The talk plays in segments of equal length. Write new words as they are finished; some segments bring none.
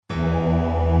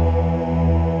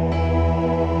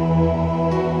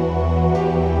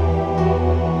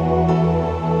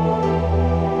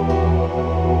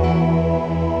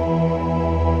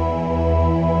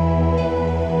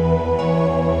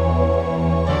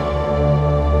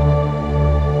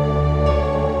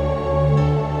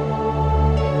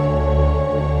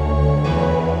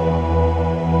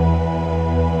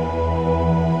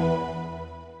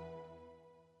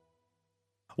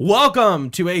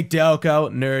Welcome to a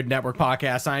Delco Nerd Network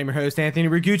podcast. I am your host, Anthony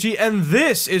Rigucci, and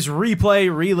this is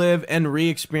Replay, Relive, and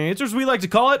Re-Experience, or as we like to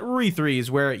call it, Re-3s,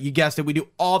 where, you guessed it, we do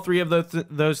all three of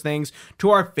those things to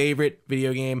our favorite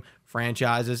video game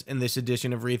franchises. In this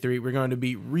edition of Re-3, we're going to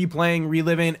be replaying,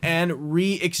 reliving, and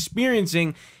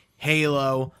re-experiencing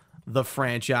Halo, the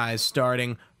franchise,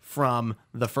 starting from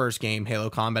the first game, Halo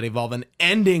Combat Evolved, and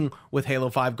ending with Halo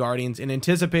 5 Guardians in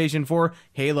anticipation for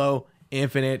Halo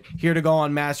Infinite. Here to go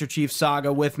on Master Chief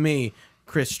Saga with me,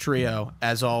 Chris Trio,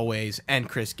 as always, and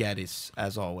Chris Geddes,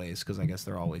 as always, because I guess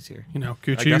they're always here. You know,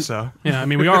 Gucci. I guess so. Yeah, I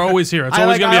mean, we are always here. It's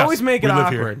always going to be I us. always make it We live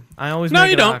awkward. here. I always No,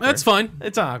 make you it don't. awkward. That's fine.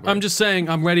 It's awkward. I'm just saying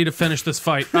I'm ready to finish this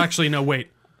fight. Actually, no, wait.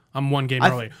 I'm one game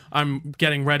early. I'm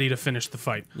getting ready to finish the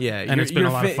fight. Yeah, and it's been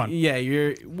a lot of fun. Yeah,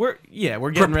 we're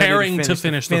getting Preparing ready to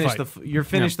finish the fight. You're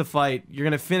finished the fight. You're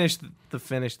gonna finish the fight.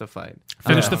 Finish the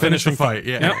Finish the finishing fight,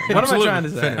 yeah. Yep, What absolutely. am I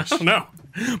trying to say? No,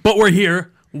 but we're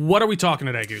here. What are we talking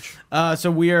today, Gooch? So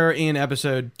we are in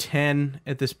episode 10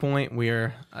 at this point.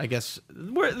 This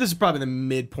is probably the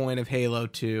midpoint of Halo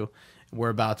 2. We're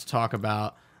about to talk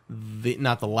about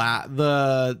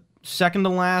the second to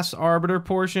last Arbiter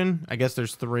portion. I guess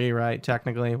there's 3, right?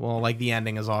 Technically. Well, like the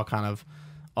ending is all kind of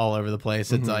all over the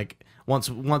place. It's like once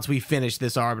we finish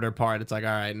this Arbiter part, it's like,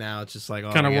 all right, now it's just like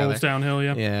all Kind of together. rolls downhill,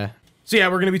 yeah. Yeah. So yeah,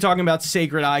 we're going to be talking about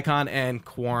Sacred Icon and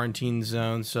Quarantine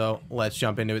Zone, so let's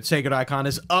jump into it. Sacred Icon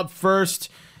is up first.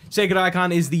 Sacred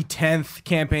Icon is the 10th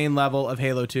campaign level of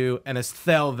Halo 2, and as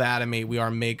Thel Vadami, we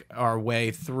make our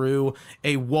way through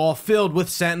a wall filled with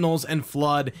sentinels and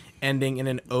flood, ending in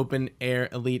an open-air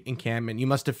elite encampment. You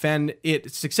must defend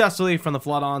it successfully from the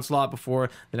flood onslaught before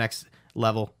the next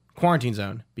level, Quarantine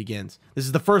Zone, begins. This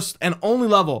is the first and only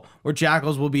level where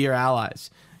Jackals will be your allies.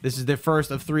 This is the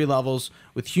first of 3 levels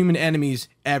with human enemies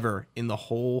ever in the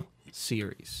whole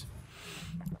series.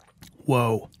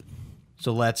 Whoa.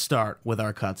 So let's start with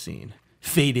our cutscene.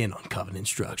 Fade in on Covenant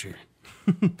structure.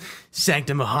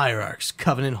 Sanctum of Hierarchs,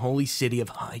 Covenant holy city of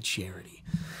high charity.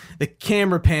 The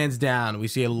camera pans down. We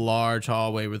see a large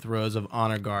hallway with rows of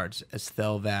honor guards as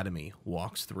Thel Vadami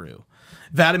walks through.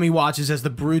 Vadami watches as the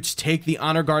brutes take the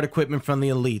honor guard equipment from the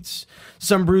elites.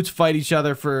 Some brutes fight each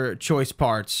other for choice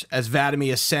parts as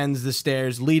Vadami ascends the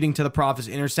stairs leading to the Prophet's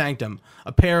inner sanctum.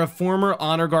 A pair of former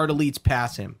honor guard elites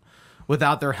pass him,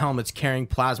 without their helmets, carrying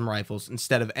plasma rifles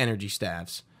instead of energy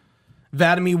staffs.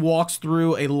 Vadami walks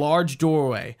through a large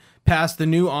doorway past the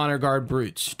new honor guard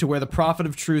brutes to where the Prophet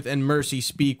of Truth and Mercy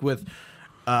speak with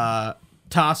Tas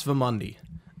Vamundi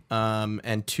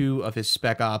and 2 of his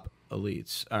Spec Op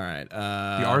elites. All right. The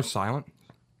R is silent?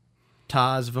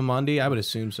 Tas Vamundi? I would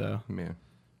assume so. Yeah.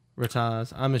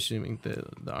 Rataz. I'm assuming the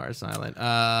R is silent.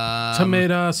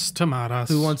 Tomatoes.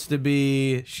 Who wants to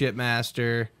be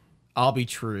Shipmaster? I'll be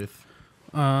Truth.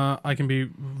 I can be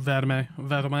Vadame.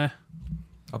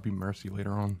 I'll be Mercy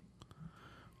later on.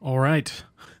 All right.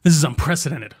 This is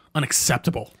unprecedented.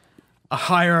 Unacceptable. A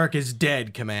hierarch is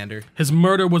dead, Commander. His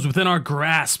murder was within our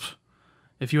grasp.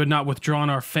 If you had not withdrawn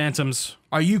our phantoms...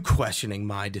 Are you questioning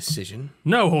my decision?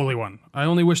 No, Holy One. I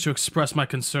only wish to express my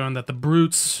concern that the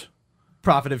brutes...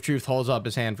 Prophet of Truth holds up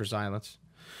his hand for silence.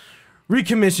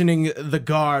 Recommissioning the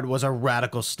guard was a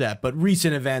radical step, but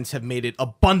recent events have made it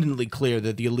abundantly clear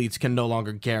that the elites can no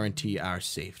longer guarantee our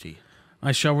safety.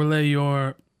 I shall relay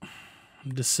your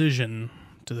decision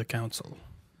to the council.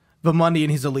 Vamundi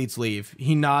and his elites leave.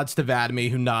 He nods to Vadami,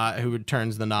 who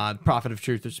returns the nod. Prophet of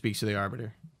Truth speaks to the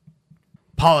Arbiter.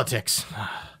 Politics.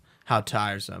 How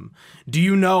tiresome. Do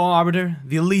you know, Arbiter?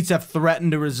 The elites have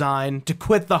threatened to resign, to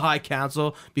quit the High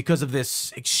Council because of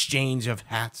this exchange of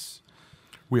hats.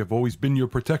 We have always been your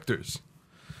protectors.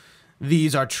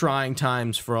 These are trying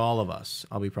times for all of us.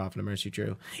 I'll be Prophet of Mercy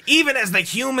True. Even as the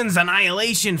humans'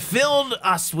 annihilation filled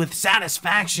us with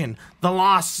satisfaction, the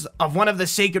loss of one of the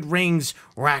sacred rings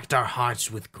racked our hearts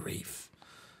with grief.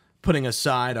 Putting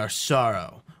aside our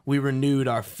sorrow, we renewed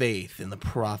our faith in the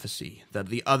prophecy that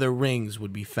the other rings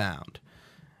would be found,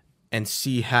 and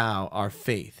see how our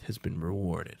faith has been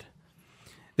rewarded.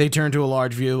 They turn to a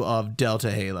large view of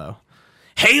Delta Halo.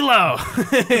 Halo!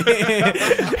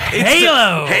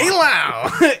 Halo! Halo!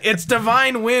 Its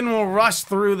divine wind will rush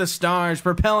through the stars,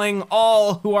 propelling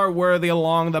all who are worthy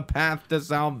along the path to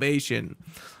salvation.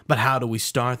 But how do we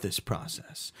start this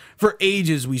process? For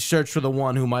ages we searched for the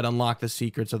one who might unlock the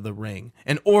secrets of the ring,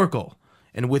 an oracle,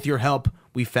 and with your help,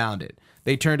 We found it.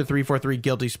 They turn to 343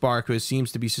 Guilty Spark, who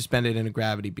seems to be suspended in a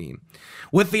gravity beam.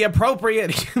 With the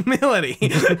appropriate humility.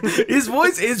 His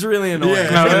voice is really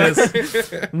annoying. No, it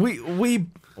is.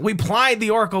 We plied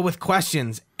the Oracle with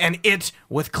questions, and it,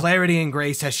 with clarity and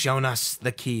grace, has shown us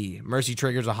the key. Mercy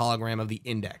triggers a hologram of the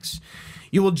Index.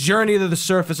 You will journey to the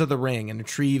surface of the ring and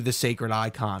retrieve the sacred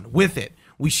icon. With it,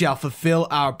 we shall fulfill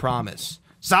our promise.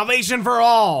 Salvation for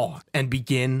all! And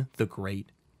begin the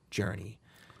great journey.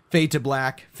 Fade to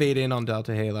black, fade in on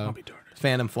Delta Halo.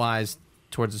 Phantom flies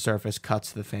towards the surface,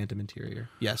 cuts to the Phantom interior.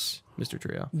 Yes, Mr.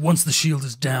 Trio. Once the shield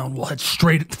is down, we'll head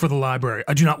straight for the library.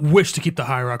 I do not wish to keep the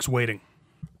Hierarchs waiting.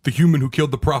 The human who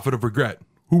killed the Prophet of Regret.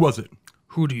 Who was it?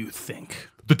 Who do you think?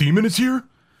 The demon is here?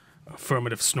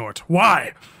 Affirmative snort.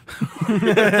 Why?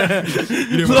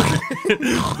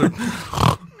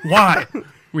 Why?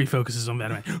 Refocuses on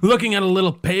Venom. Looking at a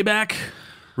little payback?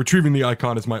 Retrieving the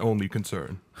icon is my only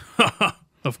concern.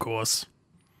 Of course.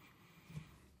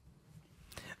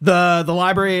 The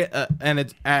library and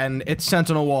its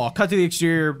sentinel wall. Cut to the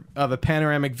exterior of a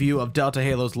panoramic view of Delta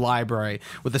Halo's library.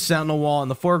 With the sentinel wall in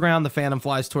the foreground, the Phantom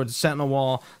flies towards the sentinel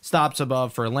wall, stops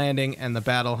above for a landing, and the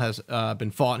battle has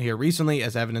been fought here recently,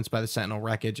 as evidenced by the sentinel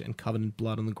wreckage and Covenant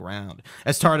blood on the ground.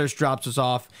 As Tartarus drops us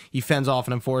off, he fends off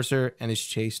an enforcer and is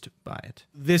chased by it.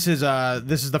 This is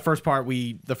the first part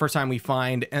the first time we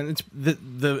find, and it's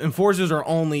the enforcers are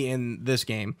only in this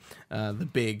game. The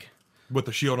big With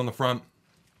the shield on the front.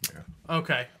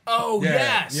 Okay. Oh, Yeah,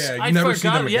 yes. yeah, you I never see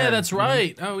forgot. them Yeah, again. that's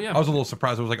right. Oh, yeah. I was a little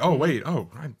surprised. I was like, oh, wait. Oh,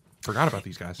 I forgot about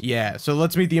these guys. Yeah, so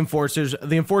let's meet the Enforcers.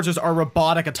 The Enforcers are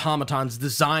robotic automatons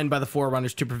designed by the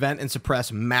Forerunners to prevent and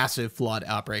suppress massive flood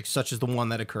outbreaks, such as the one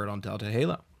that occurred on Delta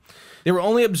Halo. They were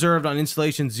only observed on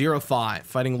Installation 05,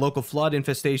 fighting local flood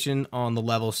infestation on the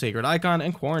level Sacred Icon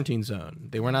and Quarantine Zone.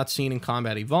 They were not seen in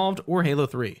Combat Evolved or Halo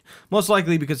 3, most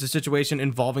likely because the situation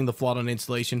involving the flood on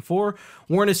Installation 4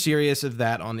 weren't as serious as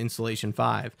that on Installation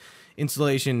 5.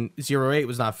 Installation 08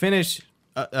 was not finished,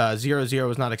 00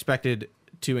 was not expected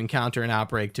to encounter an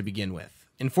outbreak to begin with.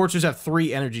 Enforcers have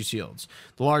 3 energy shields.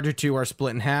 The larger 2 are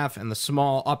split in half, and the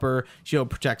small upper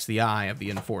shield protects the eye of the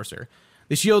Enforcer.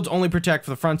 The shields only protect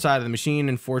for the front side of the machine.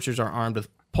 Enforcers are armed with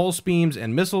pulse beams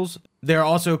and missiles. They are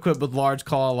also equipped with large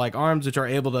claw-like arms, which are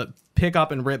able to pick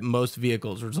up and rip most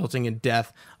vehicles, resulting in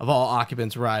death of all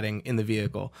occupants riding in the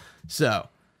vehicle. So,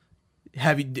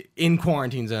 in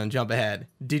Quarantine Zone, jump ahead.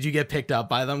 Did you get picked up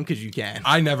by them? Because you can.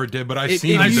 I never did, but I've If-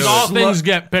 seen if them you do saw it. things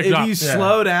get picked if up. you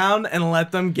slow down and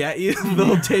let them get you,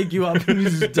 they'll take you up and you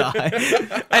just die.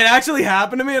 It actually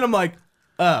happened to me, and I'm like,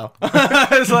 oh.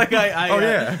 It's like I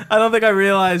don't think I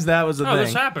realized that was a Oh, thing.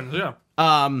 this happens, yeah.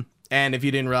 And if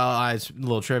you didn't realize, a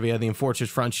little trivia, the Enforcer's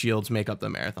front shields make up the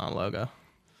Marathon logo.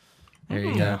 There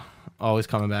you go. Always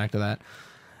coming back to that.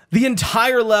 The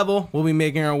entire level will be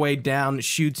making our way down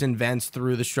chutes and vents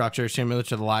through the structure, similar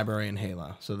to the library in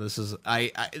Halo. So this is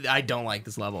I don't like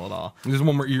this level at all. There's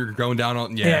one where you're going down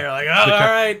on. Yeah, You're like, oh, all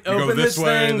right, You go open this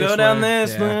way, thing, go down way.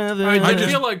 this. Yeah. I just-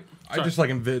 feel like... I just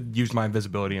like used my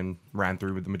invisibility and ran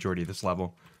through with the majority of this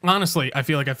level. Honestly, I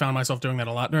feel like I found myself doing that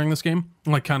a lot during this game.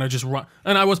 Like, kind of just run.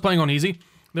 And I was playing on easy.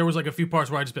 There was like a few parts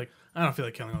where I just be like, I don't feel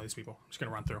like killing all these people. I'm just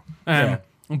gonna run through.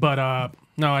 But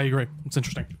no, I agree. It's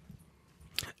interesting.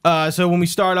 So when we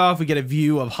start off, we get a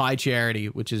view of High Charity,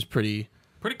 which is pretty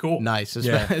Pretty cool. nice,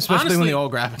 Yeah. especially when Honestly- the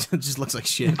old graphics it just looks like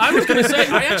shit. I was gonna say,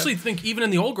 I actually think even in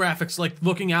the old graphics, like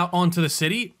looking out onto the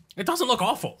city, it doesn't look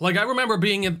awful. Like I remember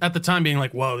being at the time being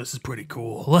like, "Whoa, this is pretty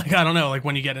cool." Like I don't know, like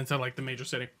when you get into like the major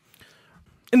city.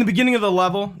 In the beginning of the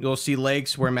level, you'll see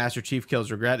lakes where Master Chief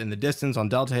kills Regret in the distance on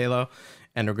Delta Halo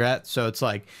and Regret. So it's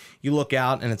like you look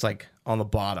out and it's like on the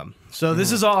bottom. So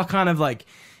this is all kind of like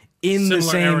in the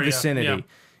Similar same area, vicinity.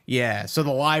 Yeah, so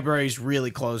the library's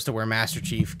really close to where Master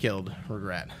Chief killed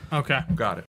Regret. Okay.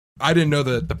 Got it. I didn't know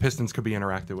that the pistons could be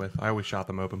interacted with. I always shot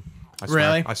them open. I swear.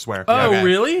 Really? I swear. Oh, Yeah.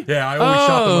 really? Yeah, I always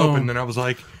shot them Oh. open, and I was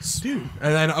like, dude.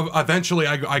 And then eventually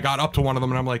I got up to one of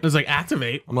them, and I'm like, It was like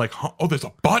activate. huh, oh, there's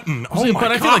a button. Oh my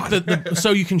But I god. feel like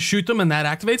so you can shoot them and that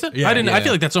activates it. Yeah, I didn't. I yeah.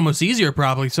 feel like that's almost easier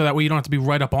probably, so that way you don't have to be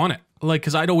right up on it. Like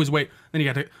because I'd always wait. Then you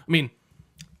got to. I mean,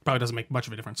 probably doesn't make much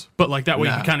of a difference. But like that way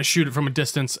you No. can kind of shoot it from a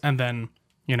distance and then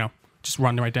just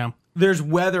run right down. There's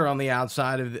weather on the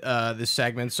outside of this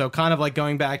segment, so kind of like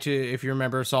going back to if you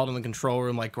remember Assault in the Control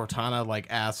Room, like Cortana like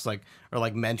asks like, or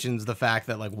like mentions the fact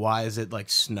that like why is it like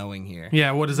snowing here?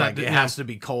 Yeah, what does that Like do? it has to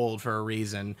be cold for a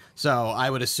reason. So I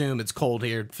would assume it's cold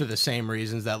here for the same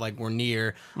reasons that like we're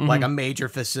near like a major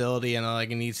facility and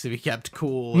like it needs to be kept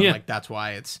cool. And, Yeah. like that's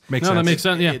why it's Makes No, sense. that makes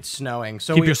sense. Yeah, it's snowing.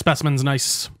 So keep we, your specimens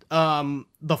nice.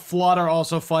 the Flood are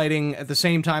also fighting at the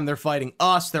same time they're fighting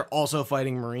us. They're also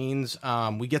fighting Marines.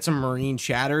 We get some Marine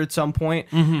chatter at some point.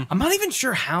 I'm not even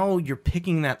sure how you're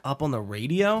picking that up on the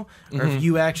radio or if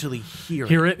you actually hear it.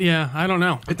 Hear it? Yeah, I don't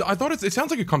know. I thought it sounds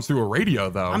like it comes through a radio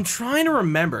though. I'm trying to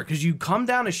remember because you come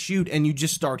down to shoot and you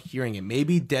just start hearing it.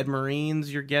 Maybe dead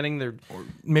Marines you're getting their.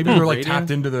 Maybe they're like Radio?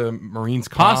 tapped into the Marines.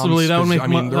 Comms, Possibly, that would 'cause, make I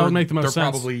mean, that would make the most they're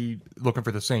sense. probably looking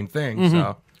for the same thing.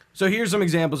 So So here's some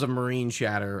examples of Marine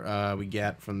chatter we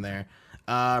get from there.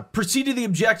 Proceed to the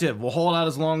objective. We'll hold out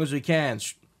as long as we can.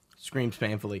 Screams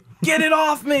painfully. Get it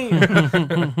off me!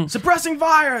 Suppressing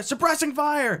fire! Suppressing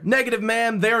fire! Negative,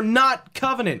 ma'am. They're not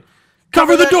Covenant.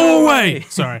 Cover the that doorway.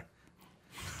 Sorry.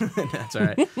 That's all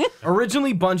right.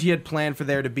 Originally, Bungie had planned for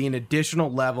there to be an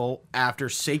additional level after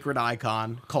Sacred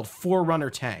Icon called Forerunner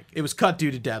Tank. It was cut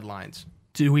due to deadlines.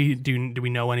 Do we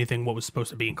know anything what was supposed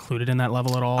to be included in that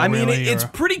level at all? I mean, really, it's or-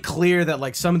 pretty clear that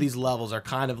like some of these levels are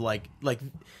kind of like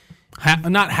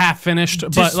not half finished,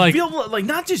 but just like feel like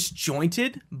not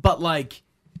disjointed, but like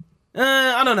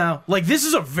I don't know. Like this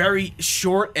is a very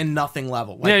short and nothing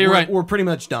level. Like, Yeah, you're we're, right. We're pretty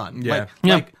much done. Yeah.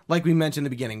 Like we mentioned in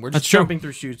the beginning, we're just That's true. jumping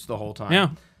through shoots the whole time. yeah.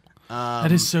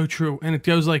 That is so true, and it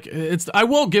goes like it's. I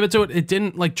will give it to it. It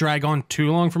didn't like drag on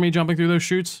too long for me jumping through those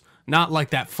chutes. Not like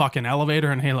that fucking elevator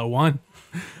in Halo 1.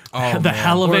 oh, The man.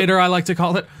 elevator, I like to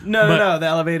call it. No, But no, the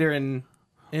elevator in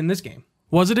this game.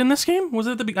 Was it in this game? Was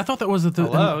it at the? I thought that was at the.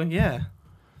 Hello, yeah.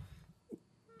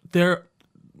 There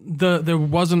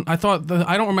wasn't. I thought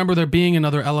I don't remember there being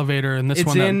another elevator in this It's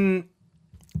one.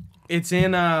 It's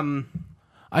in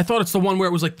I thought it's the one where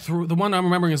it was like through. The one I'm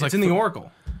remembering is like. it's in the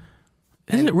Oracle.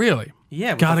 Isn't it really?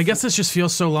 Yeah. with God, the I guess this just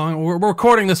feels so long. We're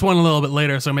recording this one a little bit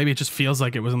later, so maybe it just feels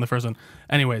like it was in the first one.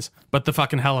 Anyways, but the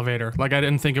fucking elevator, like I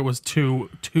didn't think it was too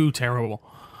terrible.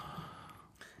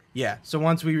 Yeah, so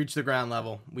once we reach the ground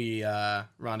level, we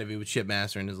rendezvous with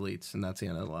Shipmaster and his elites, and that's the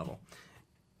end of the level.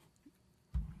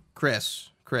 Chris,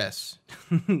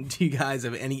 do you guys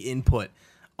have any input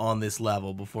on this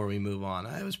level before we move on?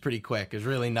 It was pretty quick. There's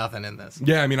really nothing in this.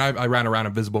 Yeah, I mean, I ran around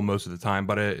invisible most of the time,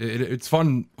 but it's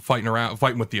fun fighting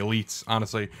with the elites.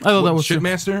 Honestly, I thought that was true.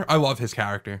 Shipmaster. I love his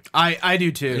character. I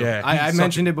do too. Yeah, I he's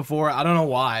mentioned it before. I don't know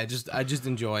why. I just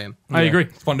enjoy him. I agree.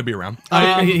 It's fun to be around.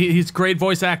 He's great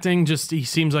voice acting. Just he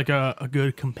seems like a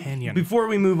good companion. Before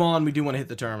we move on, we do want to hit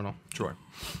the terminal. Sure.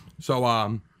 So,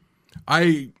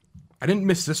 I didn't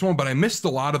miss this one, but I missed a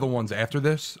lot of the ones after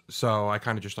this. So I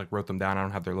kind of just like wrote them down. I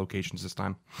don't have their locations this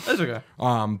time. That's okay.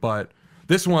 But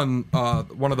this one,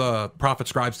 one of the prophet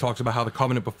scribes talks about how the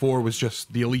covenant before was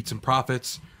just the elites and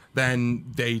prophets. Then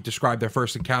they describe their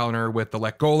first encounter with the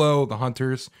Lekgolo, the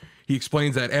hunters. He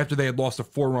explains that after they had lost a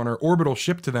Forerunner orbital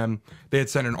ship to them, they had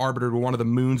sent an arbiter to one of the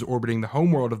moons orbiting the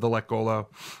homeworld of the Lekgolo.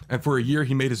 And for a year,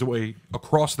 he made his way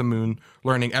across the moon,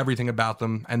 learning everything about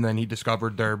them. And then he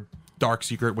discovered their dark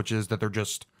secret, which is that they're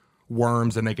just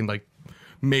worms and they can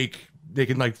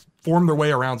form their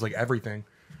way around like everything.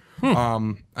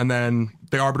 And then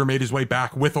the arbiter made his way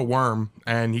back with a worm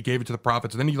and he gave it to the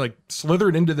prophets. And then he like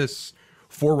slithered into this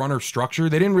Forerunner structure.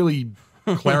 They didn't really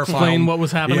clarify Explain what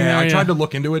was happening Yeah, there, I yeah. tried to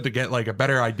look into it to get like a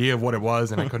better idea of what it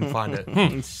was, and I couldn't find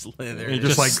it. Slither. He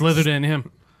just like slithered in him.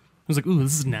 I was like, ooh,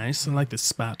 this is nice. I like this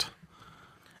spot.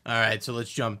 All right, so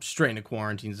let's jump straight into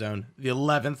quarantine zone. The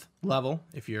 11th level,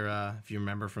 if you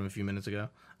remember from a few minutes ago.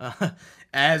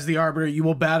 As the Arbiter, you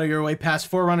will battle your way past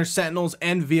Forerunner sentinels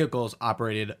and vehicles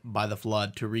operated by the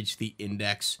Flood to reach the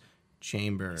Index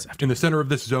Chamber. In the center of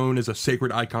this zone is a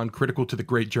sacred icon critical to the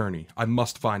great journey. I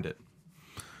must find it.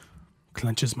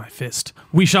 Clenches my fist.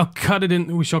 We shall cut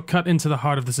into the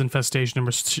heart of this infestation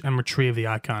and retrieve the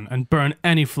icon and burn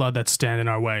any flood that stand in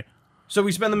our way. So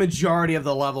we spend the majority of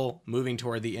the level moving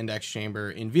toward the Index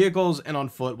Chamber in vehicles and on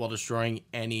foot while destroying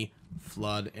any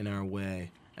Flood in our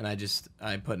way. And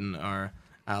I put in our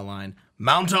outline,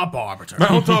 Mount up, Arbiter.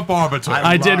 Mount up, Arbiter.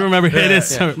 I did remember it Yeah, is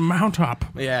so mount up.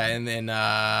 Yeah, and then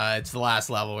it's the last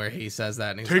level where he says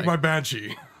that. And he's Take like, my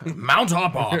banshee. Mount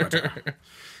up, Arbiter.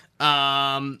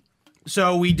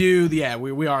 So we do,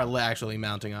 we are actually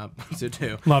mounting up to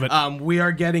do. Love it. We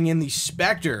are getting in the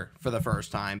Spectre for the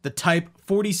first time. The Type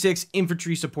 46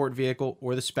 Infantry Support Vehicle,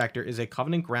 or the Spectre, is a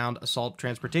Covenant Ground Assault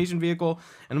Transportation Vehicle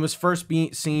and was first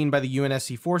seen by the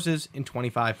UNSC forces in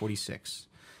 2546.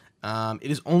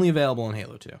 It is only available in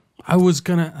Halo 2. That was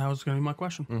gonna be my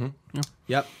question. Yeah.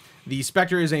 Yep. The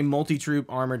Spectre is a multi-troop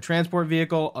armored transport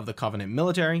vehicle of the Covenant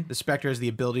military. The Spectre has the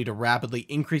ability to rapidly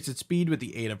increase its speed with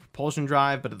the aid of propulsion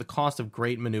drive, but at the cost of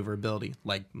great maneuverability,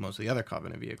 like most of the other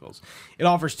Covenant vehicles. It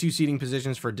offers 2 seating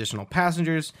positions for additional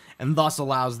passengers, and thus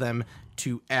allows them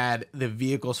to add the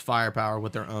vehicle's firepower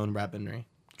with their own weaponry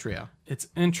trio. It's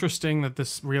interesting that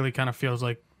this really kind of feels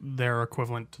like their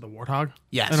equivalent to the Warthog.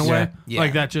 Yes. In a way. Yeah.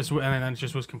 Like that just, and then it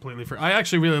just was completely free. I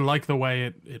actually really like the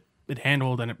way it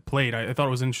handled and it played. I thought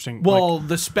it was interesting. Well,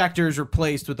 the Spectre's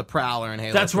replaced with the Prowler in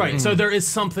Halo that's 3. right. So there is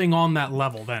something on that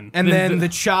level then. And then the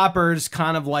Chopper's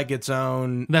kind of like its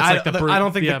own. That's like the brute, I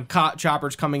don't think yeah. the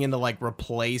Chopper's coming in to like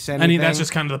replace anything. and that's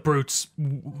just kind of the Brute's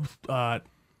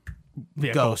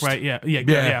vehicle, Ghost. right? Yeah.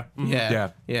 Yeah. Yeah.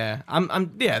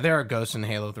 Yeah. There are ghosts in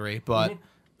Halo 3, but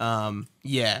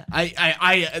yeah.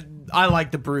 I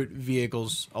like the Brute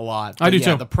vehicles a lot. I do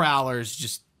yeah, too. The Prowler's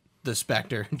just the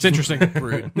Spectre. It's interesting.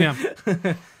 Brute. Yeah.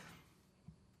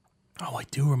 Oh, I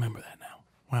do remember that now.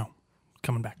 Wow.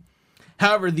 Coming back.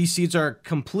 However, these seats are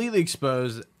completely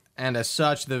exposed, and as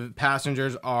such, the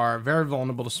passengers are very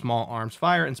vulnerable to small arms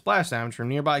fire and splash damage from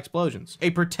nearby explosions.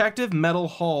 A protective metal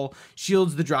hull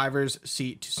shields the driver's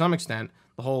seat to some extent.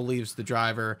 The hull leaves the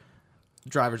driver's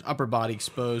upper body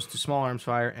exposed to small arms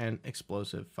fire and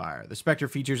explosive fire. The Spectre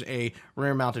features a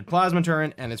rear-mounted plasma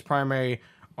turret and its primary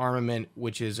armament,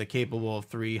 which is capable of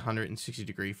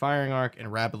 360-degree firing arc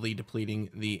and rapidly depleting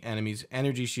the enemy's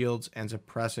energy shields and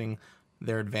suppressing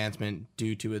their advancement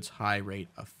due to its high rate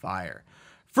of fire.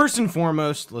 First and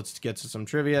foremost, let's get to some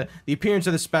trivia. The appearance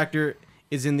of the Spectre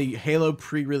is in the Halo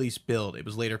pre-release build. It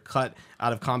was later cut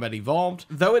out of Combat Evolved.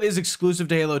 Though it is exclusive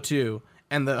to Halo 2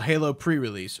 and the Halo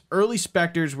pre-release, early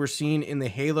Spectres were seen in the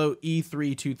Halo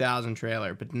E3 2000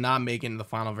 trailer, but did not make it into the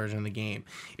final version of the game.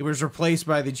 It was replaced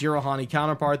by the Jirahani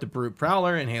counterpart, the Brute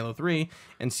Prowler, in Halo 3,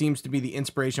 and seems to be the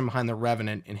inspiration behind the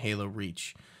Revenant in Halo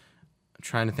Reach. I'm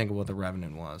trying to think of what the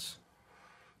Revenant was.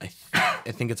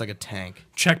 I think it's like a tank.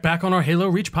 Check back on our Halo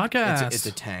Reach podcast. It's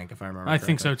a tank, if I remember I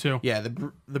think correctly. so too. Yeah,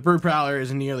 the Brute Prowler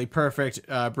is a nearly perfect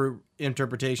Brute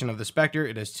interpretation of the Spectre.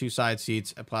 It has 2 side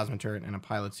seats, a plasma turret, and a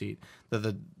pilot seat.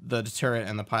 The turret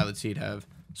and the pilot seat have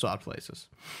swapped places.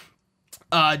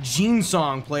 Gene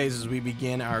Song plays as we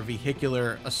begin our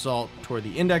vehicular assault toward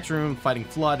the Index Room, fighting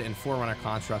Flood and Forerunner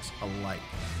constructs alike.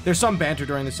 There's some banter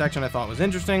during this section I thought was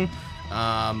interesting.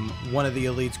 One of the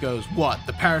elites goes, "What?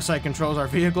 The parasite controls our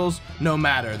vehicles? No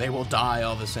matter, they will die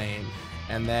all the same."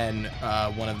 And then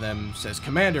one of them says,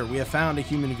 "Commander, we have found a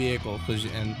human vehicle."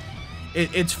 And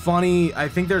it's funny. I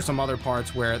think there's some other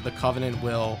parts where the Covenant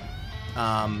will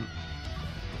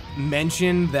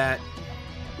mention that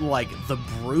like the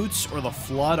Brutes or the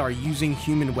Flood are using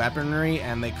human weaponry,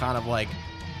 and they kind of like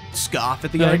scoff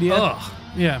at the idea. Ugh.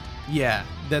 Yeah. Yeah,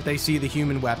 that they see the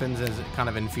human weapons as kind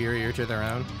of inferior to their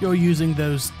own. You're using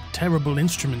those terrible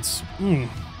instruments. Then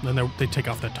they take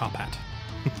off their top hat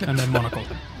and their monocle.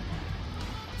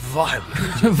 Vile.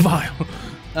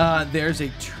 There's a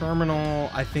terminal.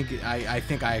 I think I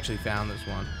actually found this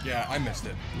one. Yeah, I missed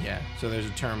it. Yeah, so there's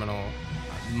a terminal.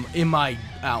 In my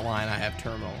outline, I have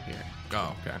terminal here.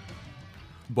 Oh, okay.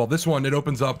 Well, this one, it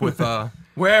opens up with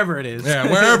Wherever it is.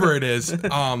 yeah, wherever it is. It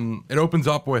opens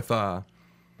up with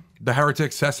the heretic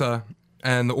Sessa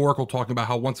and the Oracle talking about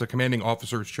how once a commanding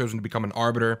officer is chosen to become an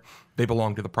arbiter, they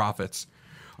belong to the prophets.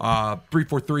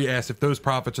 343 asks if those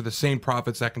prophets are the same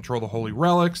prophets that control the holy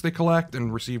relics they collect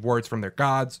and receive words from their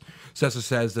gods. Sessa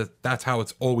says that that's how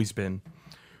it's always been.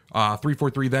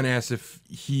 343 then asks if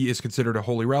he is considered a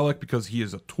holy relic because he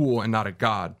is a tool and not a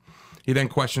god. He then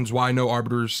questions why no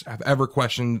arbiters have ever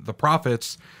questioned the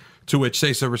prophets, to which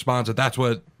Sessa responds that that's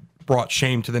what brought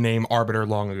shame to the name arbiter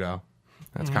long ago.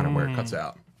 That's kind of where it cuts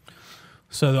out.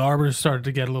 So the arbiters started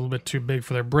to get a little bit too big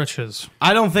for their britches.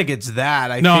 I don't think it's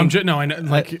that. I know,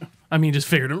 I mean, just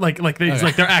figured like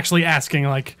they're actually asking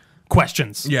like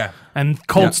questions. Yeah. And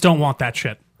cults don't want that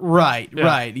shit. Right,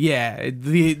 yeah.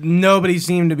 Nobody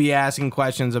seemed to be asking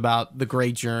questions about the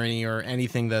Great Journey or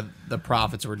anything that the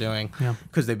prophets were doing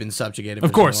because they've been subjugated.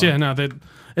 Of course, yeah. No,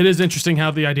 it is interesting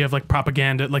how the idea of like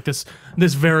propaganda, like this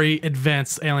very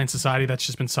advanced alien society that's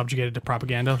just been subjugated to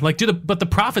propaganda. Like, but the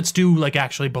prophets do like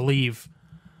actually believe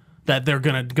that they're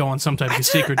gonna go on some type of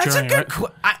secret journey, right?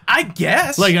 I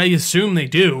guess. Like, I assume they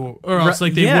do, or else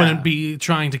like they yeah. wouldn't be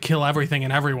trying to kill everything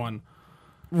and everyone.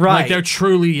 Right. Like, they're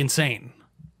truly insane.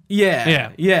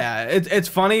 Yeah. It's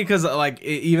funny because like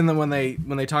even when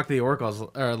they talk to the oracles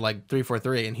or like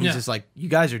 343, and he's just like, you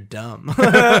guys are dumb.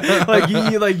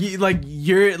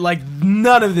 You're like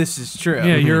none of this is true.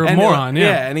 Yeah, you're a moron.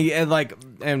 Yeah. and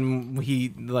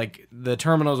he like the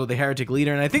terminals with the heretic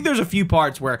leader, and I think there's a few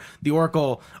parts where the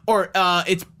oracle or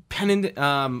it's penitent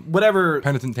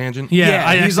Penitent tangent. Yeah,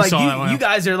 I he's actually like saw that one. you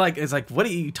guys are like, it's like, what are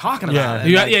you talking Yeah. about?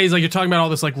 And, Yeah, he's like, you're talking about all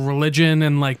this like religion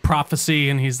and like prophecy,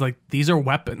 and he's like, these are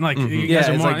weapons. Like, you guys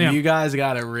are it's more, like you guys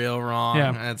got it real wrong. Yeah.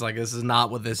 And it's like, this is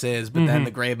not what this is. But then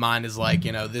the grave mind is like,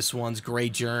 this one's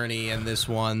great journey and this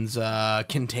one's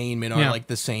containment are like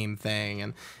the same thing.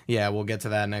 And yeah, we'll get to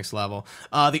that next level.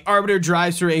 The Arbiter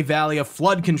drives through a valley of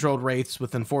flood controlled wraiths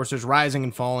with enforcers rising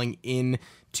and falling into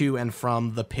and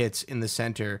from the pits in the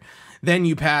center. Then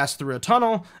you pass through a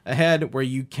tunnel ahead where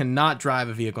you cannot drive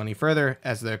a vehicle any further,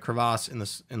 as the crevasse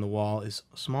in the wall is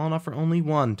small enough for only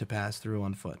one to pass through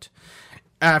on foot.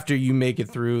 After you make it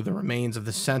through the remains of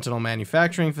the Sentinel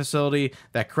manufacturing facility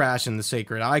that crashed in the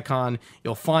Sacred Icon,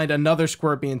 you'll find another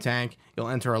Scorpion tank, you'll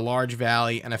enter a large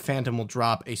valley, and a Phantom will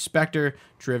drop a Spectre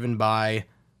driven by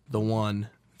the one,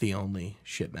 the only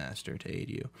Shipmaster to aid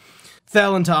you.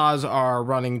 Thel and Taz are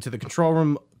running to the control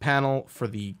room panel for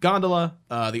the gondola.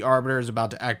 The Arbiter is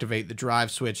about to activate the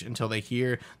drive switch until they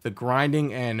hear the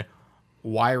grinding and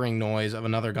wiring noise of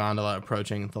another gondola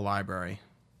approaching the library.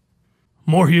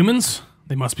 more humans.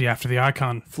 They must be after the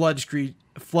icon. Flood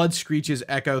screeches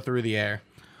echo through the air.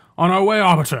 On our way,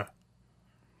 Arbiter.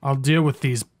 I'll deal with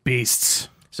these beasts.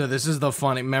 So this is the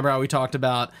funny. Remember how we talked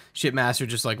about Shipmaster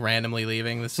just like randomly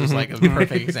leaving? This is like a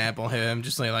perfect example of him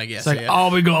just like yes, It's like,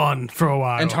 I'll be gone for a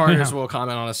while. and Tartarus will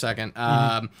comment on a second.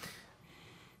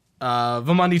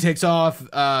 Vimundi takes off.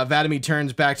 Vadimir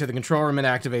turns back to the control room and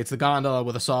activates the gondola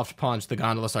with a soft punch. The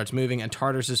gondola starts moving, and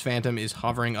Tartarus' Phantom is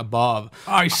hovering above.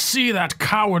 I see that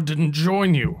coward didn't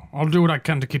join you. I'll do what I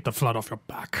can to keep the flood off your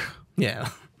back. Yeah,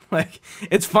 like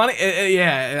it's funny.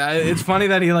 It's funny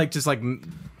that he like just like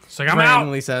It's like, I'm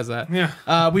randomly out. says that.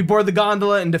 Yeah. We board the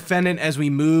gondola and defend it as we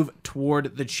move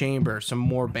toward the chamber. Some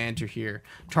more banter here.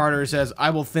 Tartar says, I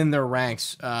will thin their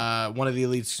ranks. One of the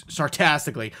elites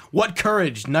sarcastically, what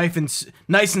courage, nice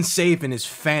and safe in his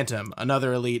Phantom.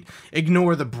 Another elite,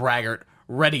 ignore the braggart.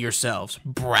 Ready yourselves.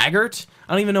 Braggart?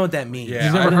 I don't even know what that means. Yeah,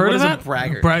 You've never heard What of is a that?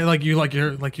 braggart?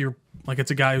 Like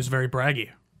it's a guy who's very braggy.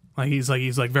 He's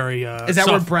very. Is that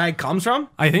where brag comes from?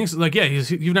 I think so. Like, yeah,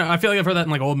 I feel like I've heard that in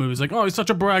like old movies. Like, oh, he's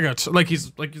such a braggart. Like he's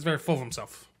very full of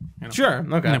himself. You know? Sure.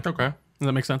 Okay. Yeah. Okay. Does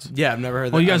that make sense? Yeah, I've never heard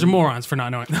that. Well, you guys are morons for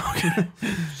not knowing.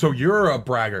 So you're a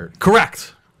braggart.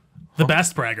 Correct. The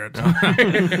best braggart.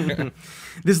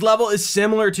 This level is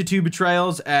similar to Two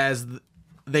Betrayals as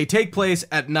they take place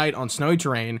at night on snowy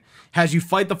terrain, has you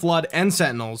fight the Flood and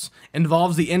Sentinels,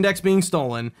 involves the Index being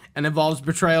stolen, and involves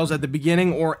betrayals at the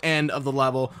beginning or end of the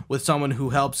level with someone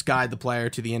who helps guide the player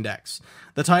to the Index.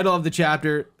 The title of the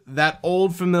chapter, That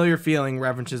Old Familiar Feeling,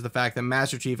 references the fact that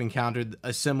Master Chief encountered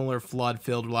a similar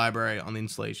Flood-filled library on the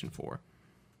Installation 4.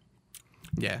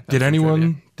 Yeah. that's Did the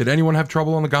anyone trivia. have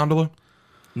trouble on the gondola?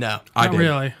 No. I Not did.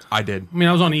 really. I did. I mean,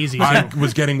 I was on easy. I Too.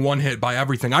 was getting one hit by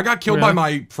everything. I got killed by Really?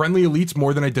 my friendly elites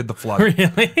more than I did the Flood.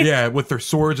 Really? Yeah, with their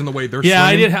swords and the way they're Yeah,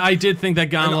 swinging. I did think that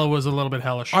gondola was a little bit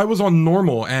hellish. I was on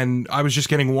normal, and I was just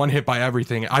getting one hit by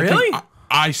everything. Really?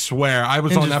 I swear. I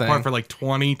was on that Interesting. part for like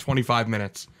 20, 25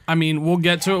 minutes. I mean, we'll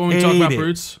get to it when we talk about Hate it.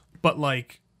 brutes, but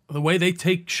like the way they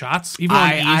take shots, even on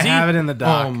I easy, have it in the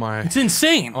doc. Oh my. it's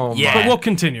insane. Oh, Yeah. But we'll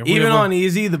continue. Even We'll- on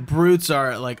easy, the brutes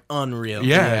are like unreal.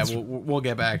 Yeah, we'll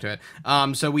get back to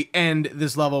it. So we end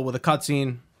this level with a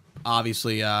cutscene.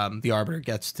 Obviously, the Arbiter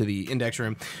gets to the Index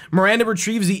room. Miranda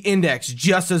retrieves the Index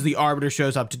just as the Arbiter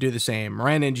shows up to do the same.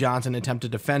 Miranda and Johnson attempt to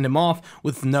defend him off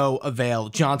with no avail.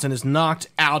 Johnson is knocked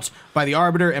out by the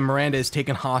Arbiter, and Miranda is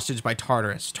taken hostage by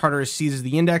Tartarus. Tartarus seizes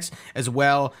the Index as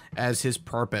well as his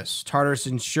purpose. Tartarus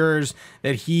ensures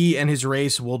that he and his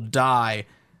race will die,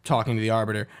 talking to the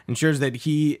Arbiter, ensures that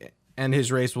he and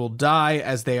his race will die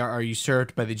as they are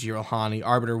usurped by the Jiralhani.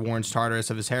 Arbiter warns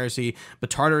Tartarus of his heresy, but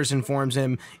Tartarus informs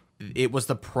him it was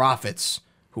the prophets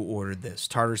who ordered this.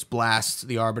 Tartarus blasts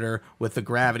the Arbiter with the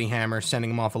gravity hammer,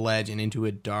 sending him off a ledge and into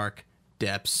a dark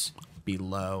depths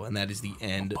below. And that is the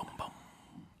end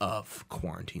of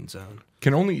Quarantine Zone. I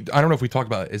don't know if we talked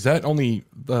about it. Is that only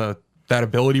that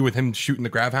ability with him shooting the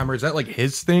grav hammer? Is that like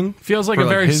his thing? feels like For, a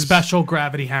very his- special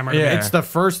gravity hammer. to me. Yeah. It's the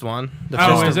first one. The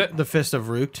Oh, Fist is of, it? The Fist of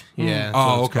Root. Yeah. that's what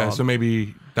Oh, it's okay. called. So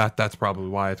maybe That's probably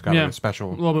why it's got Yeah. a special.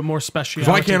 A little bit more special.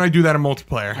 Why can't I do that in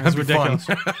multiplayer? That's ridiculous.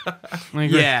 fun. I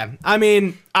agree. Yeah, I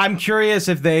mean, I'm curious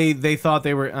if they thought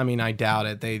they were. I mean, I doubt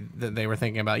it. They were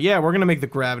thinking about, yeah, we're gonna make the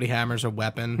gravity hammers a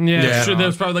weapon. Yeah, Yeah. sure.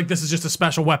 There's probably like this is just a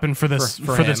special weapon for this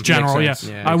For for this him. general. Yeah. Makes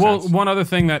sense. Yeah, I makes will. sense. One other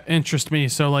thing that interests me.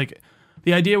 So like,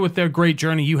 the idea with their great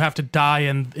journey, you have to die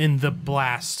in the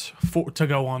blast to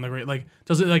go on the great. Like,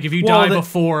 does it like if you Well, die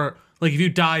before, like if you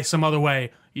die some other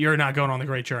way, you're not going on the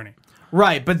great journey.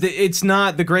 Right, but it's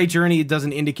not the great journey. It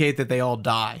doesn't indicate that they all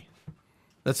die.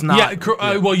 That's not.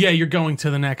 Yeah. Well, yeah, you're going to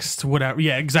the next whatever.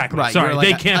 Yeah, exactly. Right, Sorry, you're, like,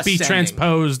 they can't be ascending.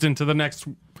 transposed into the next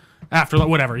after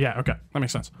whatever. Yeah. Okay, that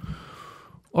makes sense.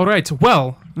 All right.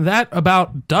 Well, that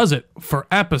about does it for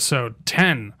episode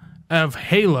 10 of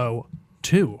Halo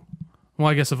 2. Well,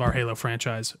 I guess of our Halo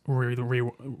franchise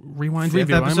rewind Fifth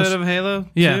review. episode of Halo 2,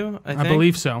 yeah, I I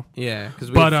believe so. Yeah, because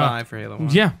we But, had 5 for Halo 1.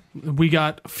 Yeah, we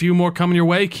got a few more coming your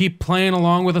way. Keep playing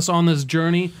along with us on this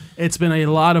journey. It's been a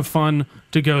lot of fun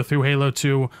to go through Halo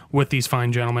 2 with these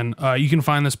fine gentlemen. You can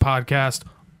find this podcast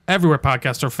everywhere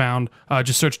podcasts are found.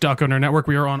 Just search Delco Nerd Network.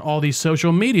 We are on all these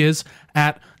social medias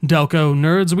at Delco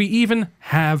Nerds. We even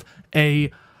have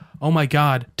a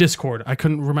Discord. I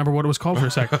couldn't remember what it was called for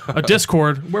a sec. A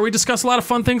Discord where we discuss a lot of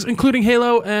fun things, including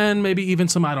Halo and maybe even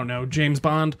some, I don't know, James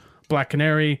Bond, Black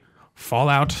Canary,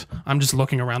 Fallout. I'm just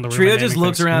looking around the room. Trio and just naming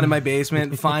looks things. around in my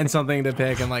basement, finds something to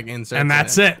pick, and like insert. And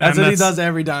that's it. That's And what he that's- does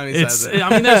every time he says it. I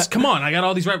mean, come on. I got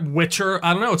all these right. Witcher.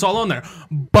 I don't know. It's all on there.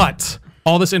 But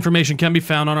all this information can be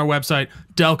found on our website,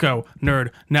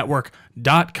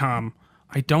 DelcoNerdNetwork.com.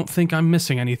 I don't think I'm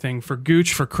missing anything. For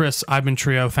Gooch, for Chris, I've been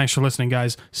Trio. Thanks for listening,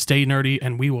 guys. Stay nerdy,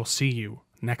 and we will see you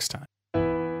next time.